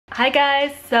Hi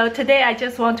guys, so today I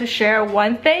just want to share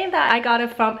one thing that I got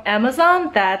it from Amazon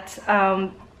that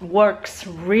works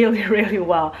really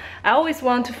well. I always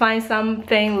want to find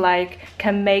something like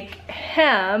can make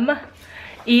him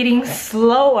eating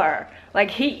slower. Like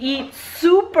he eats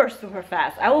super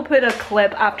fast. I will put a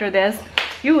clip after this.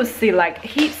 You will see like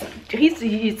he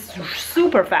eats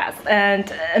super fast and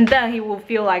then he will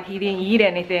feel like he didn't eat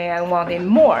anything and wanted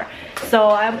more. So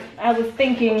I was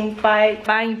thinking by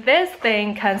buying this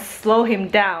thing can slow him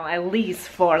down at least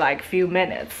for like a few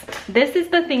minutes. This is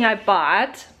the thing I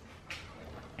bought.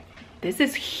 This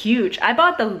is huge. I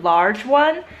bought the large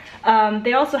one.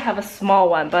 They also have a small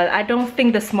one, but I don't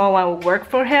think the small one will work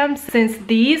for him since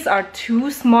these are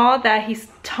too small that his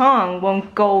tongue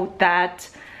won't go that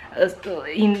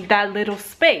in that little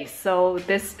space. So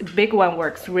this big one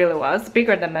works really well. It's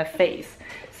bigger than my face,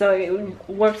 so it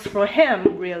works for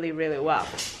him really well.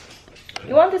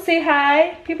 You want to say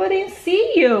hi? People didn't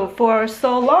see you for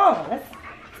so long. Let's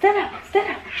stand up.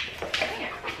 Come here.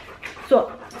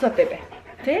 So baby.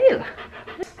 Tail.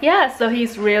 Yeah, so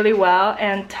he's really well,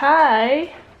 and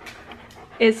Ty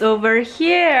is over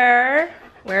here.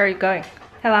 Where are you going?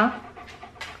 Hello?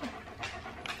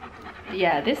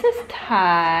 Yeah, this is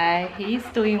Ty. He's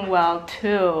doing well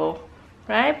too,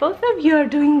 right? Both of you are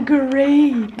doing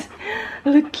great.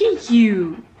 Look at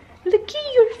you. Look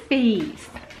at your face.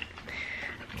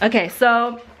 Okay,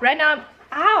 so right now,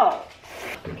 ow!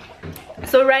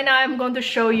 So right now I'm going to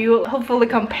show you, hopefully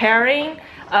comparing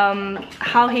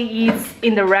how he eats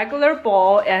in the regular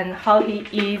bowl and how he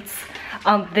eats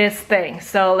on this thing.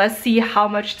 So let's see how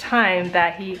much time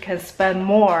that he can spend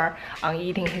more on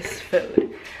eating his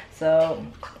food. So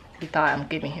he thought I'm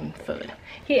giving him food.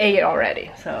 He ate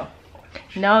already, so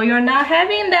no, you're not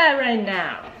having that right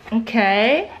now.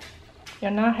 Okay, you're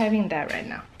not having that right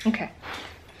now. Okay,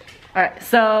 all right,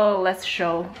 so let's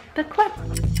show the clip.